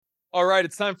All right,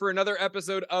 it's time for another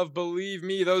episode of Bleav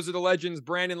Me. Those are the legends,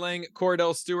 Brandon Lang,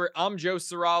 Kordell Stewart. I'm Joe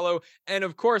Ceraulo. And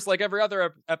of course, like every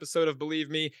other episode of Bleav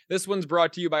Me, this one's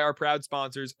brought to you by our proud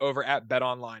sponsors over at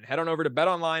BetOnline. Head on over to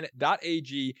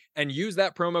betonline.ag and use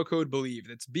that promo code Bleav.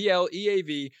 That's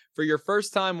BLEAV for your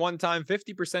first time, one-time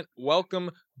 50% welcome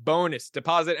bonus.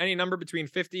 Deposit any number between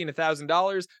 $50 and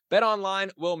 $1,000.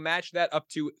 BetOnline will match that up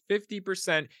to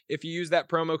 50% if you use that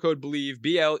promo code Bleav,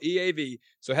 BLEAV.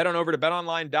 So head on over to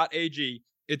betonline.ag.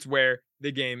 It's where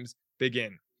the games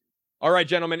begin. All right,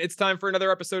 gentlemen, it's time for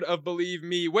another episode of Bleav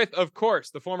Me with, of course,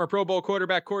 the former Pro Bowl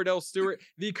quarterback Kordell Stewart,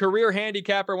 the career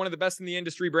handicapper, one of the best in the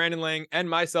industry, Brandon Lang, and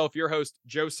myself, your host,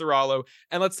 Joe Ceraulo.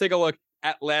 And let's take a look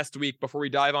at last week before we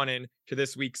dive on in to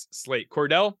this week's slate.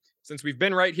 Kordell, since we've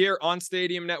been right here on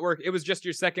Stadium Network, it was just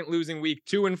your second losing week,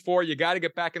 2-4. You got to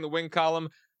get back in the win column.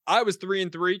 I was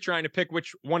 3-3, trying to pick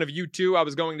which one of you two I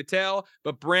was going to tail,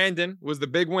 but Brandon was the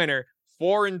big winner,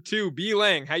 4-2. B.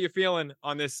 Lang, how you feeling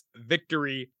on this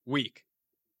victory week?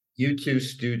 You two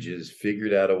stooges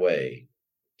figured out a way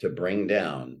to bring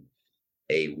down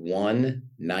a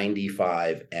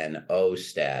 195-0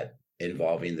 stat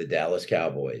involving the Dallas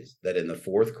Cowboys, that in the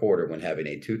fourth quarter, when having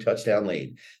a 2-touchdown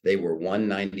lead, they were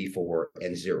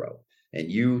 194-0.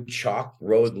 And you chalk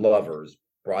road lovers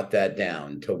brought that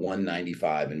down to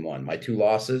 195-1. My two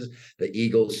losses, the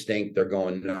Eagles stink. They're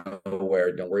going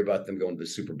nowhere. Don't worry about them going to the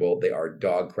Super Bowl. They are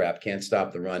dog crap. Can't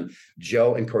stop the run.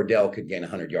 Joe and Kordell could gain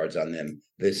 100 yards on them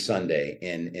this Sunday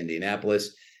in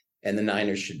Indianapolis. And the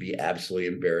Niners should be absolutely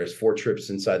embarrassed. 4 trips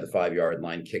inside the 5-yard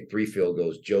line, kicked 3 field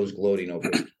goals. Joe's gloating over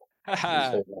his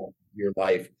whole your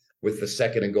life with the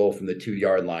 2nd and goal from the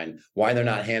 2-yard line. Why they're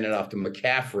not handing off to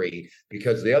McCaffrey,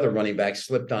 because the other running back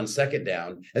slipped on 2nd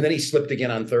down, and then he slipped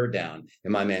again on 3rd down.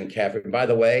 And my man McCaffrey, by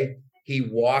the way, he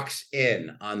walks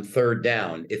in on 3rd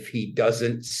down if he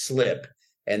doesn't slip,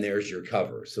 and there's your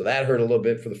cover. So that hurt a little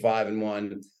bit for the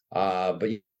 5-1. But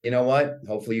you know what?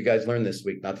 Hopefully you guys learned this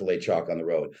week not to lay chalk on the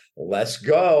road. Let's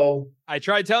go. I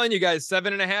tried telling you guys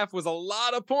 7.5 was a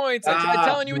lot of points. I tried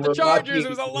telling you with the Chargers, it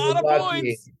was a lot of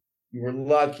points. You were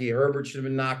lucky. Herbert should have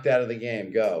been knocked out of the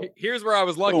game. Go. Here's where I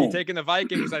was lucky, taking the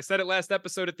Vikings. I said it last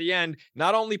episode at the end,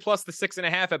 not only plus the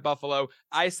 6.5 at Buffalo,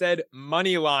 I said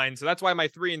money line. So that's why my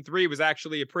 3-3 was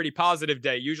actually a pretty positive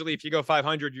day. Usually if you go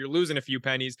 500, you're losing a few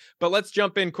pennies. But let's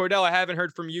jump in. Kordell, I haven't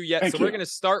heard from you yet, so we're going to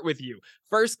start with you.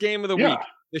 First game of the week.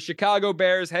 The Chicago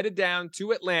Bears headed down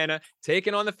to Atlanta,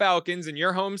 taking on the Falcons in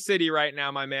your home city right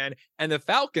now, my man. And the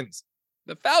Falcons,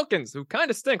 who kind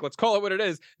of stink, let's call it what it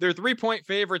is, they're 3-point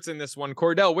favorites in this one.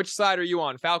 Kordell, which side are you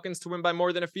on? Falcons to win by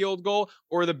more than a field goal,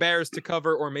 or the Bears to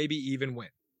cover or maybe even win?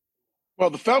 Well,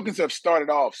 the Falcons have started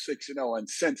off 6-0, and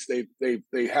since they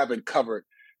haven't covered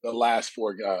the last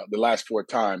four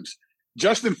times,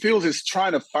 Justin Fields is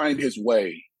trying to find his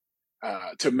way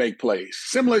to make plays,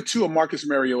 similar to a Marcus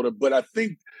Mariota, but I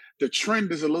think the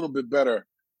trend is a little bit better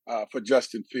for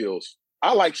Justin Fields.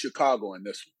 I like Chicago in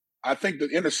this one. I think the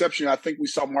interception, I think we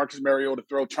saw Marcus Mariota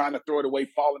trying to throw it away,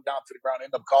 falling down to the ground,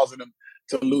 end up causing them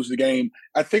to lose the game.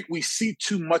 I think we see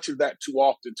too much of that too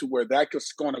often, to where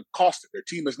that's going to cost it. Their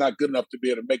team is not good enough to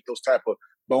be able to make those type of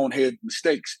bonehead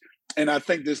mistakes. And I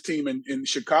think this team in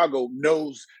Chicago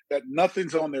knows that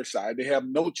nothing's on their side. They have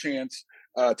no chance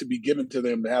to be given to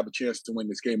them to have a chance to win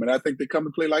this game. And I think they come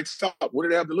and play like stop. What do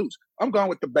they have to lose? I'm going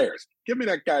with the Bears. Give me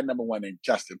that guy number 1 named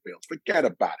Justin Fields. Forget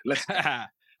about it. Let's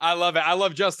I love it. I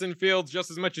love Justin Fields just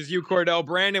as much as you, Kordell.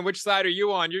 Brandon, which side are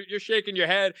you on? You're shaking your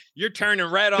head. You're turning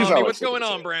red on me. What's going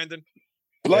on, Brandon?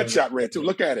 Bloodshot red, too.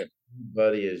 Look at him.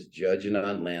 Everybody is judging on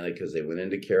Atlanta because they went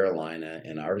into Carolina.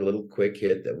 And our little quick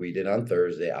hit that we did on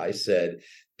Thursday, I said,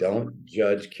 don't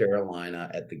judge Carolina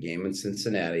at the game in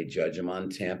Cincinnati. Judge them on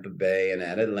Tampa Bay and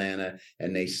at Atlanta.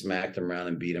 And they smacked them around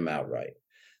and beat them outright.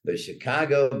 The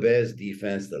Chicago Bears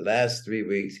defense, the last 3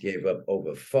 weeks, gave up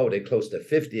over 40, close to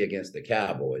 50 against the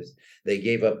Cowboys. They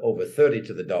gave up over 30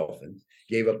 to the Dolphins,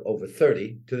 gave up over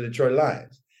 30 to the Detroit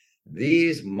Lions.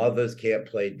 These mothers can't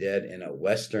play dead in a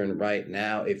Western right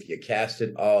now. If you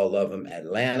casted all of them,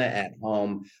 Atlanta at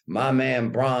home. My man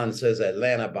Braun says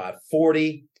Atlanta by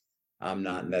 40. I'm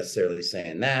not necessarily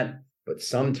saying that, but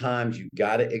sometimes you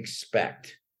got to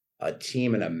expect a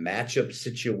team in a matchup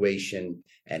situation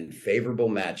and favorable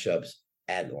matchups.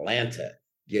 Atlanta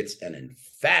gets an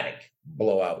emphatic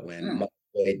blowout win. Much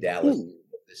like Dallas,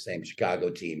 the same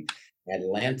Chicago team.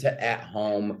 Atlanta at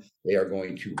home, they are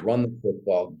going to run the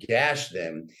football, gash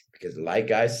them, because like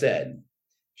I said,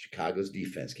 Chicago's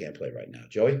defense can't play right now.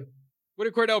 Joey? What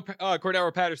did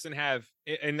Cordell Patterson have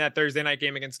in that Thursday night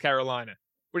game against Carolina?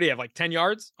 What do you have, like 10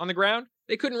 yards on the ground?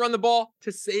 They couldn't run the ball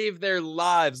to save their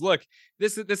lives. Look,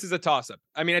 this is a toss-up.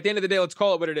 I mean, at the end of the day, let's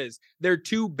call it what it is. They're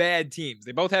two bad teams.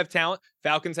 They both have talent.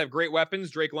 Falcons have great weapons,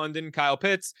 Drake London, Kyle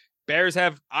Pitts. Bears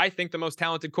have, I think, the most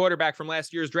talented quarterback from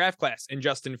last year's draft class in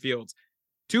Justin Fields.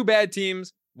 Two bad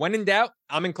teams. When in doubt,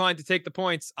 I'm inclined to take the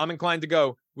points. I'm inclined to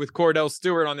go with Kordell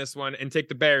Stewart on this one and take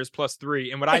the Bears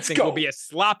 +3 and what I think will be a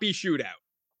sloppy shootout.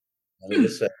 Let me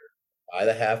just say, by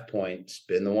the half point,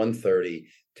 spin the 130,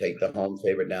 take the home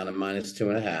favorite down to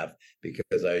 -2.5,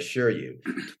 because I assure you,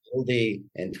 Tweedledee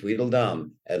and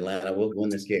Tweedledum, Atlanta will win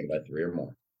this game by 3 or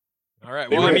more. All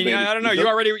right. Well, I mean, I don't know. You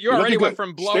already went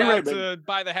from blowout to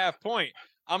by the half point.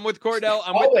 I'm with Kordell.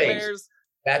 I'm with the Bears.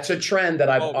 That's a trend that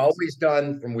I've always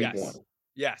done from week one.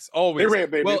 Yes, always. Stay red,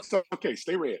 baby. Well, it's okay.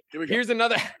 Stay red. Here we go. Here's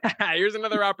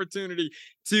another opportunity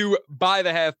to buy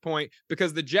the half point,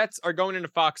 because the Jets are going into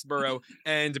Foxborough,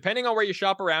 and depending on where you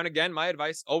shop around, again, my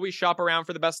advice, always shop around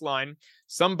for the best line.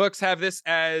 Some books have this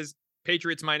as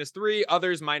Patriots -3,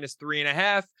 others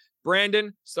 -3.5.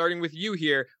 Brandon, starting with you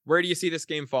here, where do you see this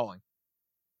game falling?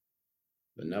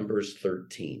 The number is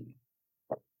 13.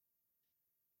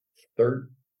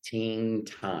 13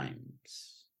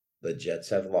 times the Jets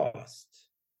have lost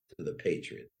to the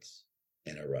Patriots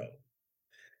in a row.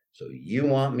 So you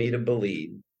want me to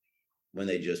believe, when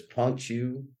they just punked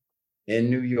you in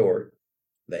New York,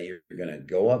 that you're going to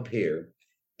go up here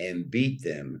and beat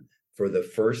them for the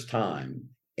first time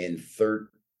in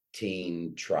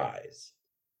 13 tries?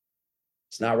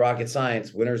 It's not rocket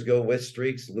science. Winners go with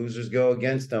streaks, losers go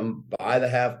against them. Buy the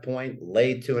half point,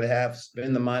 lay 2.5,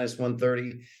 spin the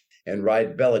 -130, and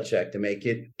ride Belichick to make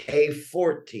it a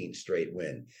 14 straight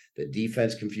win. The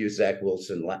defense confused Zach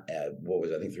Wilson,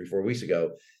 3-4 weeks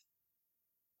ago.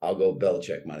 I'll go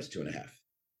Belichick -2.5.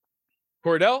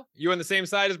 Kordell, you on the same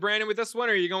side as Brandon with this one,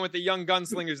 or are you going with the young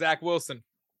gunslinger Zach Wilson?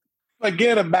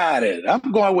 Forget about it.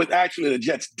 I'm going with actually the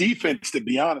Jets defense, to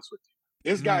be honest with you.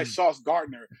 This guy, Sauce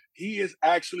Gardner, he is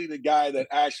actually the guy that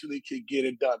actually can get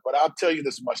it done. But I'll tell you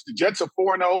this much. The Jets are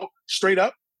 4-0 straight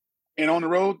up. And on the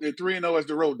road, they're 3-0 as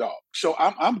the road dog. So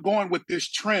I'm going with this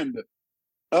trend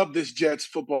of this Jets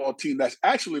football team that's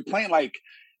actually playing like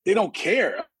they don't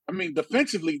care. I mean,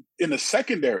 defensively in the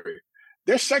secondary,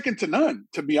 they're second to none,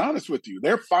 to be honest with you.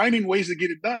 They're finding ways to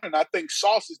get it done. And I think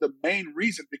Sauce is the main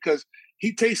reason, because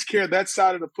he takes care of that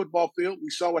side of the football field. We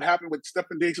saw what happened with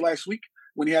Stephen Diggs last week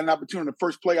when he had an opportunity the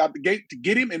first play out the gate to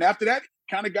get him. And after that,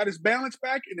 kind of got his balance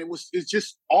back. And it's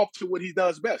just off to what he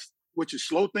does best, which is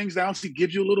slow things down. So he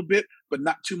gives you a little bit, but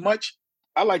not too much.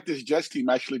 I like this Jets team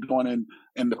actually going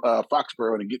in the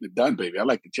Foxborough and getting it done, baby. I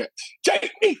like the Jets. Jets,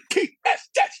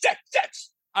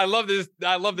 Jets. I love this.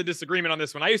 I love the disagreement on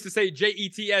this one. I used to say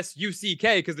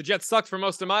JETSUCK because the Jets sucked for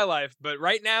most of my life, but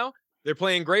right now they're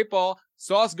playing great ball.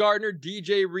 Sauce Gardner,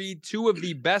 DJ Reed, two of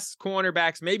the best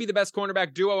cornerbacks, maybe the best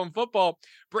cornerback duo in football.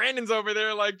 Brandon's over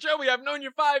there like, Joey, I've known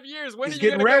you 5 years. When are you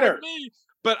going to go with me?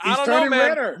 But I don't know,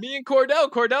 man. Redder. Me and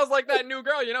Cordell's like that new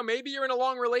girl. You know, maybe you're in a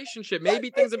long relationship. Maybe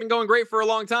things have been going great for a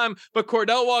long time, but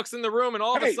Cordell walks in the room and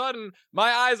all of a sudden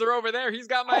my eyes are over there. He's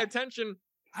got my attention.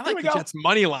 I like the Jets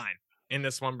money line in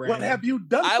this one, Brandon. What have you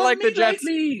done I like the Jets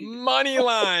money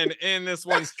line in this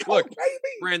one. Look,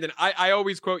 Brandon, I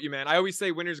always quote you, man. I always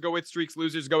say winners go with streaks,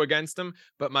 losers go against them.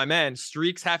 But my man,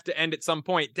 streaks have to end at some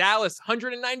point. Dallas,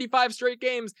 195 straight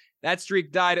games. That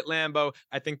streak died at Lambeau.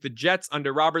 I think the Jets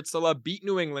under Robert Saleh beat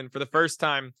New England for the first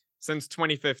time since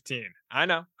 2015. I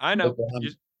know. What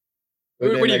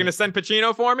are you going to send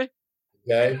Pacino for me?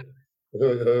 Okay.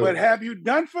 What have you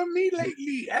done for me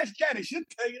lately? Ask Janet. She'll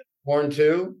tell you. Horn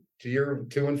 2 to your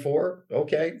 2 and 4.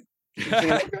 Okay. Keep singing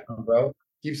that song, bro.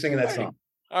 Keep singing that song.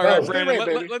 All right,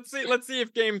 Brandon, let's see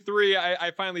if game 3,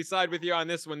 I finally side with you on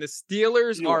this one. The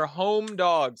Steelers are home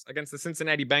dogs against the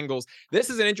Cincinnati Bengals. This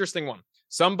is an interesting one.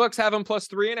 Some books have them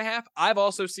 +3.5. I've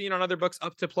also seen on other books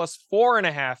up to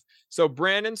 +4.5. So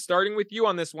Brandon, starting with you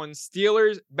on this one,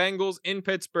 Steelers, Bengals in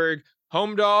Pittsburgh,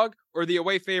 home dog or the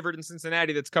away favorite in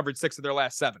Cincinnati that's covered 6 of their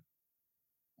last 7?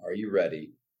 Are you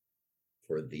ready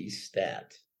for the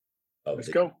stat of Let's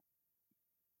go.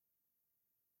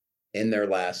 In their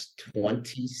last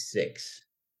 26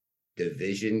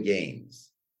 division games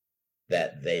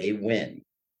that they win,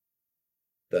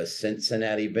 the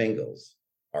Cincinnati Bengals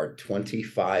are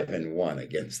 25-1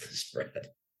 against the spread.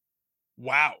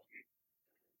 Wow.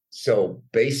 So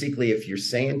basically, if you're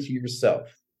saying to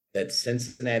yourself that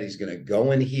Cincinnati's going to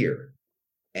go in here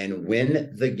and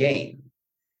win the game,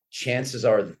 chances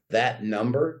are that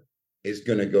number is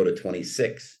going to go to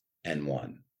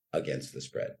 26-1 against the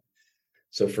spread.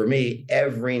 So for me,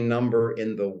 every number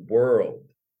in the world,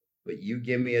 but you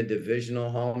give me a divisional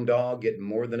home dog, getting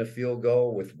more than a field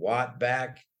goal with Watt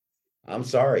back, I'm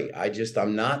sorry.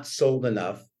 I'm not sold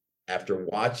enough after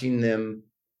watching them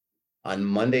on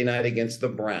Monday night against the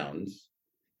Browns.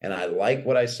 And I like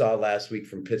what I saw last week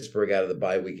from Pittsburgh out of the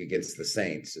bye week against the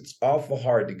Saints. It's awful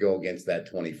hard to go against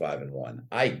that 25-1.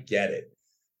 I get it,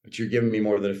 but you're giving me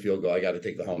more than a field goal. I got to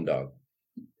take the home dog.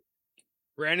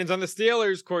 Brandon's on the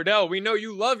Steelers. Kordell, we know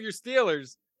you love your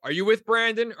Steelers. Are you with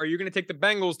Brandon? Or are you going to take the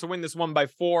Bengals to win this one by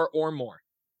 4 or more?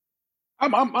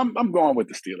 I'm going with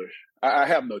the Steelers. I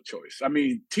have no choice. I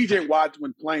mean, TJ Watt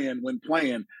when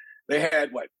playing, they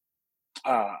had what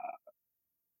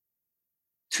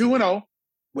 2-0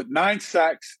 with 9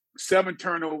 sacks, 7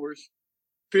 turnovers,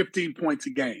 15 points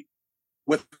a game.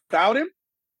 Without him,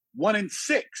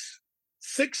 1-6,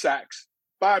 6 sacks,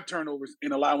 5 turnovers,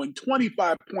 and allowing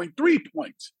 25.3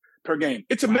 points per game.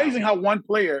 It's amazing how one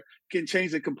player can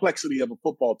change the complexity of a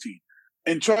football team.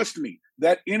 And trust me,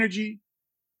 that energy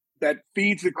that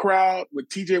feeds the crowd with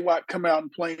TJ Watt come out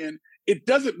and playing, it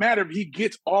doesn't matter if he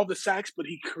gets all the sacks, but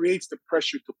he creates the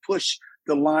pressure to push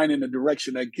the line in the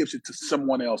direction that gives it to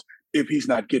someone else if he's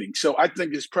not getting. So I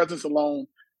think his presence alone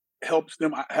helps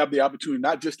them have the opportunity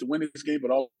not just to win this game,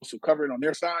 but also cover it on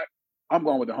their side. I'm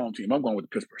going with the home team. I'm going with the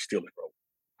Pittsburgh Steelers, bro.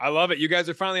 I love it. You guys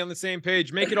are finally on the same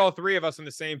page. Make it all 3 of us on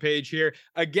the same page here.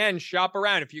 Again, shop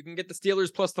around. If you can get the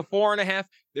Steelers plus the 4.5,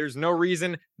 there's no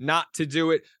reason not to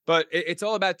do it. But it's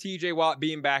all about TJ Watt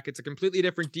being back. It's a completely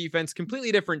different defense,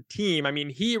 completely different team. I mean,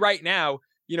 he right now,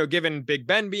 given Big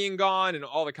Ben being gone and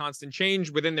all the constant change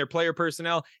within their player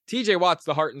personnel, TJ Watt's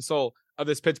the heart and soul of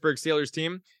this Pittsburgh Steelers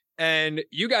team. And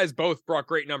you guys both brought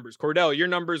great numbers. Kordell, your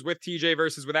numbers with TJ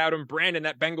versus without him. Brandon,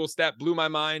 that Bengals stat blew my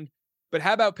mind. But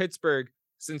how about Pittsburgh?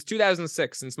 Since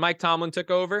 2006, since Mike Tomlin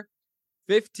took over,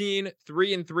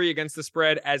 15-3-3 against the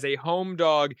spread as a home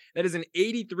dog. That is an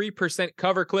 83%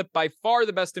 cover clip, by far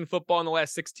the best in football in the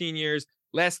last 16 years.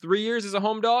 Last 3 years as a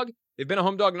home dog, they've been a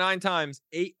home dog 9 times,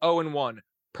 8-0-1.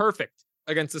 Perfect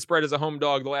against the spread as a home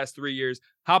dog the last 3 years.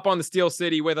 Hop on the Steel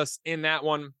City with us in that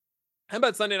one. How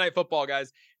about Sunday Night Football,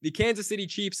 guys? The Kansas City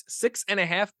Chiefs,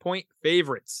 6.5-point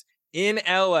favorites in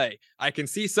LA. I can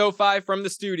see SoFi from the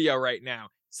studio right now.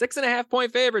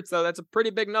 6.5-point favorites, though. That's a pretty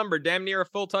big number. Damn near a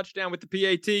full touchdown with the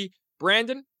PAT.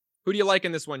 Brandon, who do you like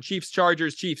in this one? Chiefs,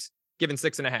 Chargers, Chiefs, given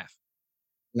 6.5.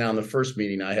 Now, in the first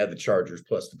meeting, I had the Chargers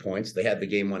plus the points. They had the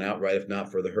game won outright, if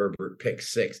not for the Herbert pick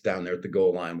 6 down there at the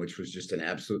goal line, which was just an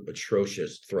absolute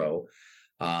atrocious throw.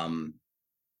 KC's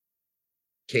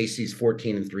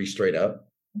 14-3 straight up,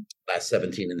 last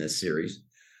 17 in this series.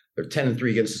 They're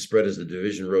 10-3 against the spread as the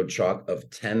division road chalk of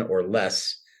 10 or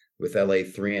less, with LA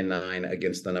 3-9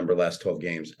 against the number last 12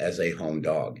 games as a home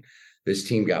dog. This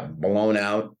team got blown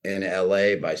out in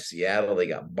LA by Seattle. They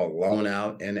got blown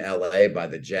out in LA by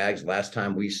the Jags. Last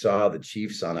time we saw the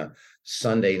Chiefs on a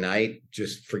Sunday night,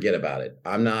 just forget about it.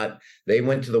 They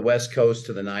went to the West Coast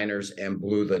to the Niners and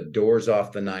blew the doors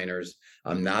off the Niners.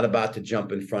 I'm not about to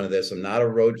jump in front of this. I'm not a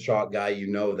road chalk guy, you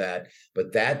know that.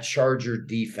 But that Charger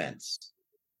defense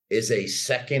is a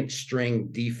second string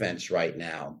defense right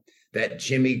now that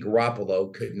Jimmy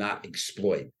Garoppolo could not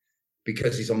exploit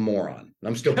because he's a moron. And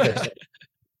I'm still pissed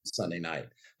Sunday night.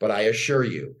 But I assure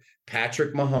you,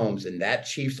 Patrick Mahomes and that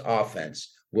Chiefs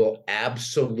offense will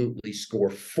absolutely score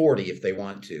 40 if they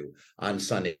want to on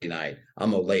Sunday night.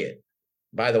 I'm going to lay it.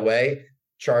 By the way,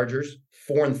 Chargers,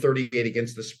 4-38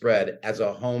 against the spread as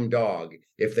a home dog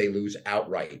if they lose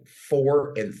outright.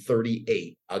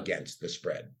 4-38 against the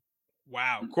spread.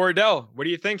 Wow. Kordell, what do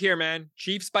you think here, man?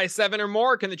 Chiefs by 7 or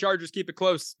more? Can the Chargers keep it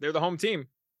close? They're the home team.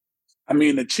 I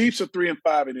mean, the Chiefs are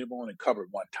 3-5 and they've only covered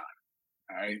 1 time.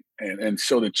 All right. And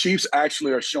so the Chiefs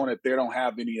actually are showing that they don't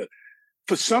have any,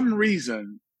 for some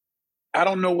reason, I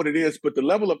don't know what it is, but the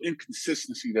level of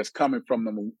inconsistency that's coming from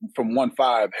them from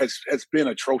 1-5 has been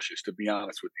atrocious, to be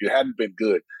honest with you. It hadn't been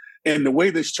good. And the way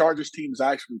this Chargers team is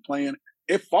actually playing,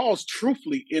 it falls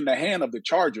truthfully in the hand of the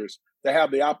Chargers to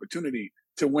have the opportunity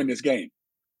to win this game.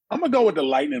 I'm gonna go with the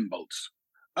lightning bolts.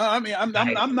 I'm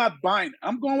not buying it.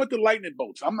 I'm going with the lightning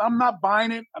bolts. I'm not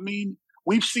buying it. I mean,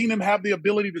 we've seen them have the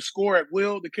ability to score at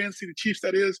will, the Kansas City Chiefs,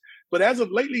 that is. But as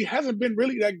of lately, it hasn't been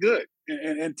really that good.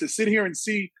 And to sit here and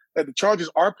see that the Chargers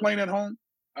are playing at home,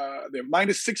 they're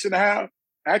minus 6.5.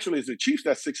 Actually, it's the Chiefs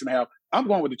that's 6.5. I'm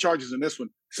going with the Chargers in this one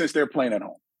since they're playing at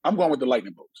home. I'm going with the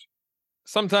lightning bolts.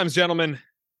 Sometimes, gentlemen,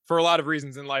 for a lot of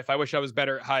reasons in life, I wish I was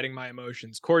better at hiding my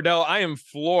emotions. Kordell, I am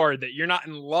floored that you're not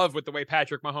in love with the way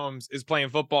Patrick Mahomes is playing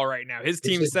football right now. His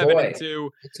team's 7-2.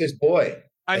 It's his boy.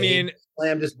 I mean,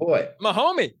 slammed his boy.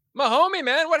 Mahomie,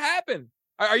 man, what happened?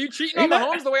 Are you cheating on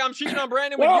Mahomes the way I'm cheating on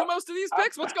Brandon with you most of these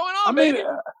picks? What's going on, baby?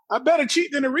 I better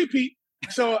cheat than a repeat.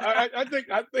 So I think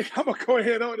I'm gonna go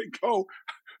ahead on and go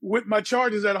with my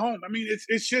Chargers at home. I mean,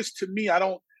 it's just, to me, I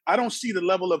don't see the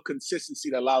level of consistency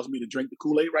that allows me to drink the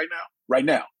Kool-Aid right now. Right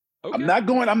now. Okay.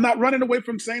 I'm not running away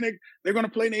from saying they're going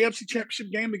to play in the AFC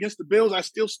Championship game against the Bills. I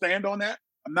still stand on that.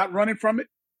 I'm not running from it.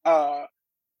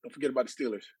 Don't forget about the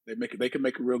Steelers. They can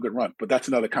make a real good run, but that's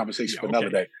another conversation for another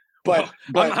day. But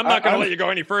I'm not going to let you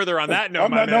go any further on that note,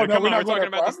 my man. Come on, we're talking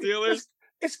about the Steelers.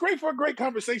 It's great for a great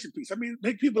conversation piece. I mean,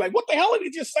 make people like, what the hell did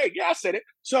he just say? Yeah, I said it.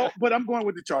 So, but I'm going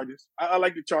with the Chargers. I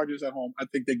like the Chargers at home. I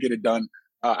think they get it done.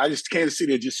 I just Kansas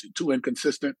City are just too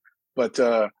inconsistent. But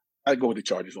I go with the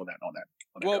Chargers on that.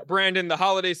 Well, Brandon, the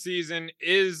holiday season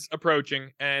is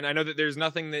approaching, and I know that there's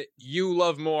nothing that you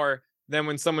love more than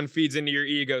when someone feeds into your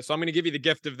ego. So I'm going to give you the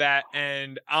gift of that,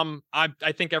 and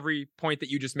I think every point that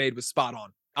you just made was spot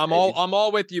on. I'm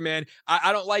all with you, man.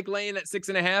 I don't like laying at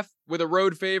 6.5 with a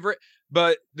road favorite,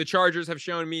 but the Chargers have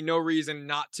shown me no reason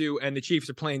not to, and the Chiefs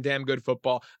are playing damn good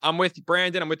football. I'm with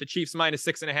Brandon. I'm with the Chiefs minus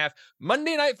 6.5.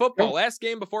 Monday Night Football, last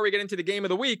game before we get into the game of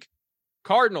the week.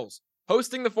 Cardinals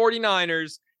hosting the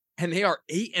 49ers, and they are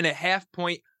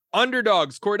 8.5-point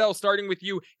underdogs. Kordell, starting with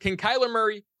you. Can Kyler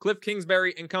Murray, Cliff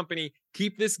Kingsbury, and company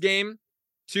keep this game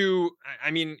to,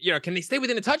 I mean, can they stay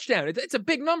within a touchdown? It's a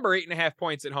big number, 8.5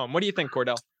 points at home. What do you think,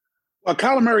 Kordell? Well,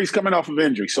 Kyler Murray's coming off of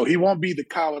injury, so he won't be the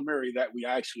Kyler Murray that we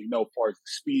actually know as far as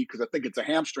speed, because I think it's a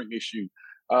hamstring issue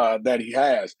that he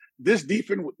has. This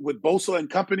defense with Bosa and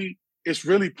company is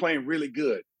really playing really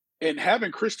good. And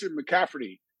having Christian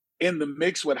McCaffrey in the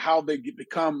mix with how they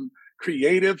become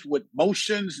creative with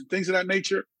motions and things of that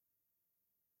nature.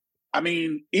 I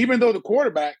mean, even though the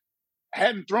quarterback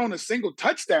hadn't thrown a single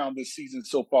touchdown this season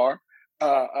so far,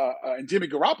 and Jimmy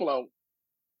Garoppolo,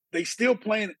 they still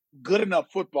playing good enough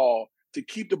football to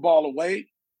keep the ball away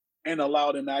and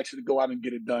allow them to actually go out and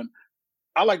get it done.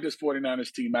 I like this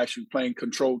 49ers team actually playing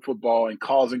controlled football and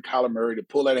causing Kyler Murray to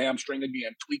pull that hamstring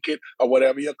again, tweak it, or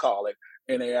whatever you call it,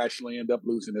 and they actually end up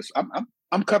losing this.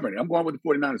 I'm covering it. I'm going with the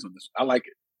 49ers on this. I like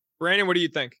it. Brandon, what do you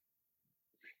think?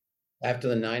 After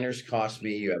the Niners cost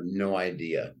me, you have no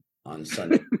idea on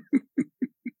Sunday.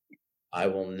 I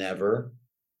will never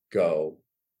go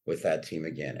with that team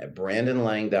again. At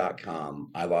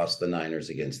BrandonLang.com, I lost the Niners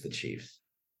against the Chiefs.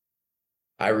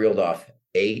 I reeled off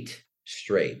 8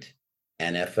 straight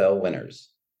NFL winners.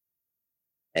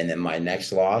 And then my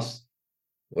next loss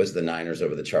was the Niners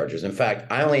over the Chargers. In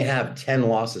fact, I only have 10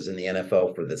 losses in the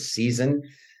NFL for the season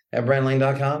at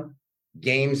BrandonLang.com.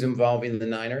 Games involving the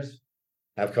Niners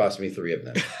have cost me 3 of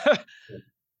them.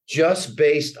 Just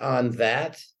based on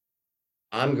that,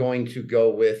 I'm going to go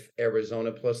with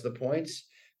Arizona plus the points,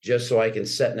 just so I can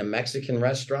sit in a Mexican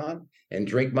restaurant and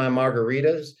drink my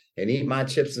margaritas and eat my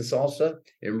chips and salsa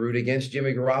and root against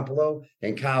Jimmy Garoppolo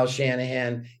and Kyle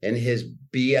Shanahan and his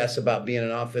BS about being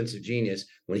an offensive genius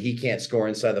when he can't score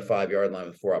inside the 5-yard line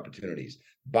with 4 opportunities.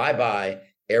 Bye-bye,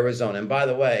 Arizona. And by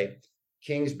the way,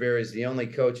 Kingsbury is the only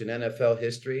coach in NFL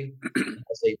history who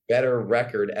has a better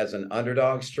record as an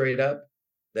underdog straight up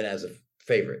than as a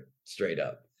favorite straight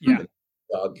up. Yeah.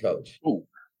 Dog coach. Ooh,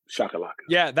 shakalaka.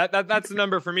 Yeah, that's the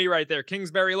number for me right there.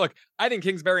 Kingsbury, look, I think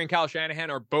Kingsbury and Kyle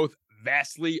Shanahan are both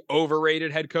vastly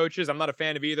overrated head coaches. I'm not a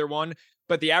fan of either one,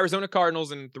 but the Arizona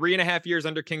Cardinals in 3.5 years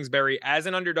under Kingsbury as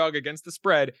an underdog against the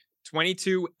spread,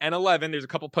 22-11. There's a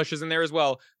couple pushes in there as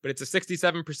well, but it's a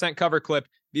 67% cover clip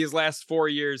these last 4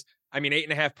 years. I mean,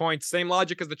 8.5 points, same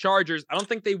logic as the Chargers. I don't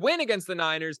think they win against the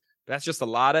Niners, but that's just a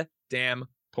lot of damn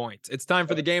points. It's time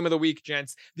for the game of the week,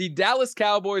 gents. The Dallas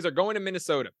Cowboys are going to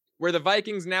Minnesota, where the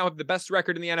Vikings now have the best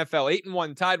record in the NFL,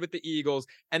 8-1, tied with the Eagles,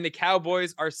 and the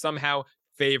Cowboys are somehow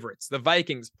favorites. The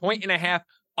Vikings, 1.5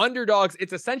 underdogs.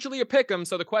 It's essentially a pick 'em.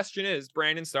 So the question is,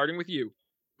 Brandon, starting with you,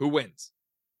 who wins?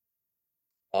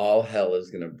 All hell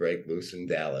is going to break loose in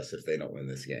Dallas if they don't win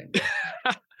this game.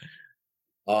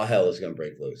 All hell is going to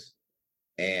break loose.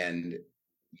 And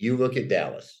you look at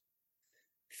Dallas,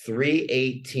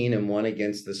 3-18-1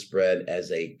 against the spread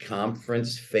as a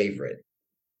conference favorite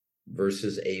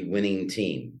versus a winning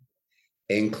team,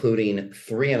 including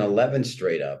 3-11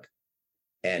 straight up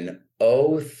and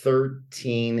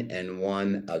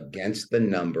 0-13-1 against the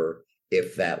number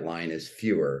if that line is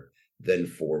fewer than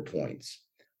 4 points.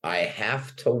 I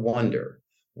have to wonder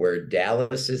where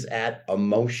Dallas is at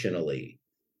emotionally,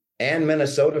 and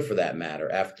Minnesota for that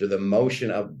matter, after the motion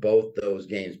of both those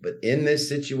games. But in this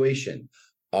situation,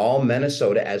 all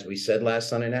Minnesota, as we said last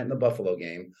Sunday night in the Buffalo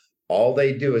game, all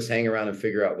they do is hang around and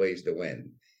figure out ways to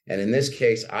win. And in this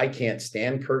case, I can't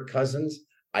stand Kirk Cousins.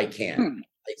 I can't.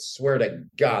 I swear to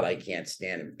God, I can't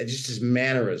stand him. It's just his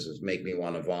mannerisms make me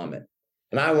want to vomit.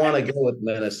 And I want to go with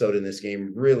Minnesota in this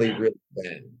game really, really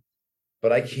bad.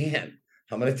 But I can't.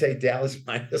 I'm going to take Dallas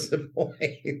minus the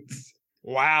points.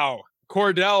 Wow.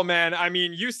 Kordell, man, I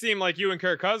mean, you seem like you and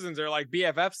Kirk Cousins are like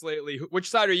BFFs lately. Which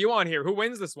side are you on here? Who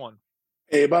wins this one?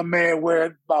 Hey, my man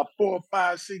wears about 4,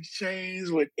 5, 6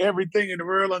 chains with everything in the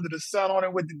world under the sun on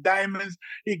it with the diamonds.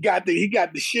 He got the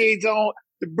shades on.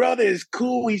 The brother is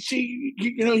cool. He's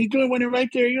doing one right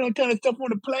there, kind of stuff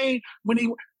on the plane.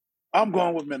 I'm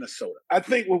going with Minnesota. I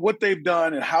think with what they've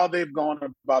done and how they've gone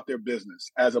about their business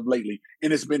as of lately,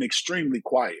 and it's been extremely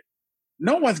quiet.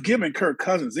 No one's giving Kirk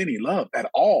Cousins any love at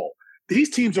all. This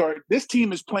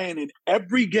team is playing in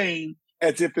every game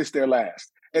as if it's their last,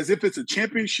 as if it's a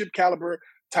championship caliber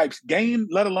type game,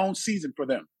 let alone season for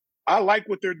them. I like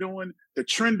what they're doing. The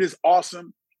trend is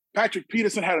awesome. Patrick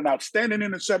Peterson had an outstanding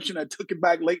interception that took it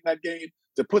back late in that game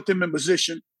to put them in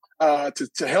position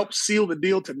to help seal the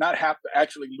deal, to not have to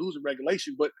actually lose in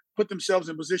regulation, but put themselves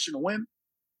in position to win.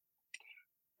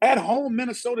 At home,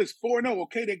 Minnesota is 4-0.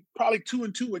 Okay, they're probably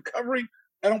 2-2 recovering,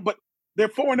 but they're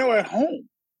 4-0 at home.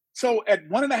 So at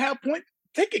 1.5 points,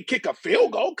 they could kick a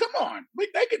field goal. Come on.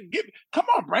 Come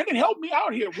on, Brandon, help me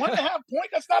out here. 1.5 points,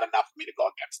 that's not enough for me to go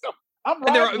against them.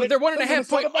 They're 1.5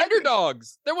 point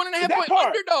underdogs. They're 1.5 point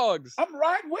underdogs. I'm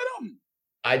riding with them.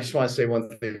 I just want to say one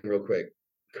thing real quick.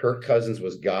 Kirk Cousins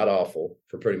was god-awful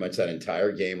for pretty much that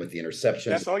entire game with the interceptions.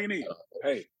 That's all you need.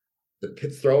 Hey. The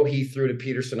throw he threw to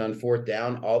Peterson on 4th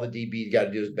down, all the DB got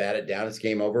to do is bat it down. It's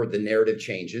game over. The narrative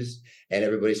changes, and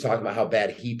everybody's talking about how bad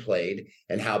he played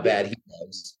and how bad he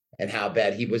was and how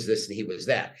bad he was this and he was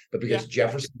that. But because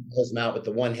Jefferson pulls him out with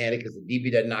the one-handed because the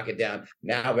DB doesn't knock it down,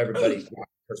 now everybody's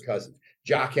Kirk Cousins.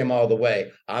 Jock him all the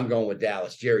way. I'm going with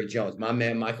Dallas. Jerry Jones, my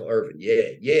man Michael Irvin.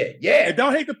 Yeah. And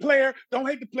don't hate the player. Don't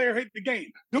hate the player. Hate the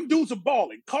game. Them dudes are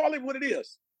balling. Call it what it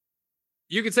is.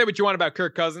 You can say what you want about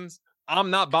Kirk Cousins. I'm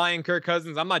not buying Kirk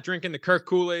Cousins. I'm not drinking the Kirk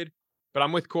Kool-Aid, but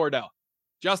I'm with Kordell.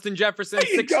 Justin Jefferson,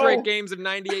 6 straight games of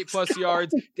 98-plus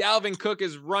yards. Dalvin Cook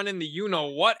is running the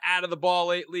you-know-what out of the ball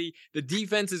lately. The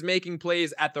defense is making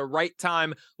plays at the right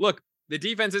time. Look, the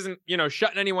defense isn't,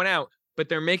 shutting anyone out, but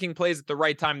they're making plays at the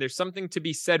right time. There's something to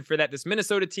be said for that. This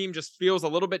Minnesota team just feels a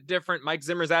little bit different. Mike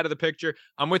Zimmer's out of the picture.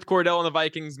 I'm with Kordell and the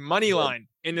Vikings. Money line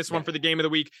in this one for the game of the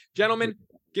week. Gentlemen,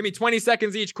 give me 20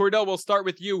 seconds each. Kordell, we'll start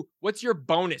with you. What's your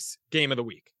bonus game of the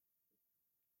week?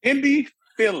 Indy,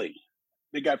 Philly.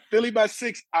 They got Philly by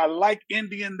 6. I like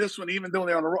Indy in this one, even though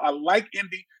they're on the road. I like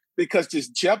Indy because this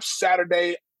Jeff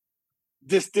Saturday,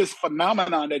 this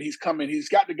phenomenon that he's coming, he's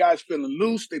got the guys feeling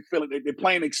loose. They're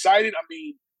playing excited. I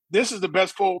mean, this is the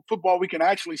best football we can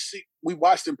actually see. We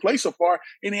watched him play so far,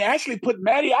 and he actually put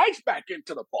Matty Ice back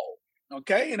into the fold.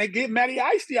 Okay, and they gave Matty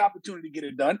Ice the opportunity to get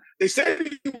it done. They said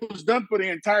he was done for the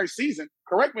entire season.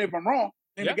 Correct me if I'm wrong.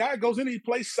 And the guy goes in and he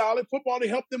plays solid football to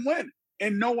help them win.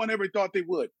 And no one ever thought they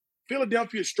would.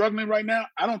 Philadelphia is struggling right now.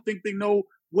 I don't think they know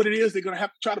what it is. They're going to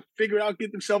have to try to figure it out,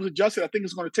 get themselves adjusted. I think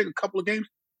it's going to take a couple of games.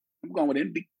 I'm going with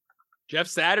Indy. Jeff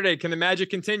Saturday, can the magic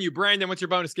continue? Brandon, what's your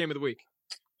bonus game of the week?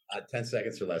 10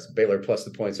 seconds or less. Baylor plus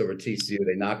the points over TCU.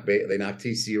 They knock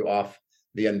TCU off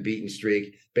the unbeaten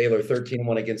streak. Baylor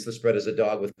 13-1 against the spread as a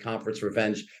dog with conference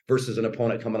revenge versus an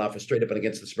opponent coming off a straight up and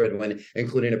against the spread win,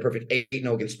 including a perfect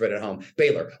 8-0 against spread at home.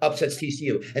 Baylor upsets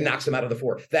TCU and knocks them out of the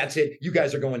 4. That's it. You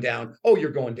guys are going down. Oh,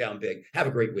 you're going down big. Have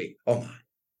a great week. Oh my.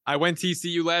 I went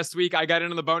TCU last week. I got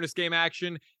into the bonus game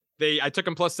action. I took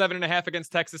them plus 7.5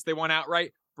 against Texas. They won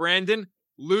outright. Brandon,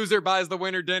 loser buys the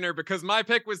winner dinner because my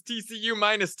pick was TCU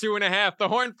minus 2.5. The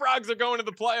Horned Frogs are going to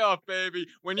the playoff, baby.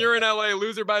 When you're in LA,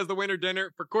 loser buys the winner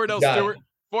dinner. For Kordell Stewart,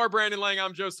 for Brandon Lang,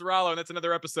 I'm Joe Ceraulo, and that's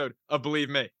another episode of Bleav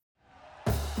Me.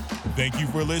 Thank you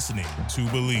for listening to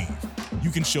Bleav.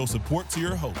 You can show support to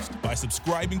your host by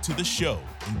subscribing to the show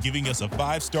and giving us a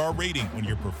 5-star rating on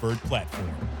your preferred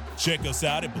platform. Check us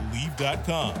out at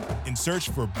Bleav.com and search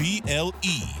for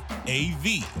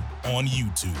BLEAV on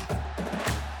YouTube.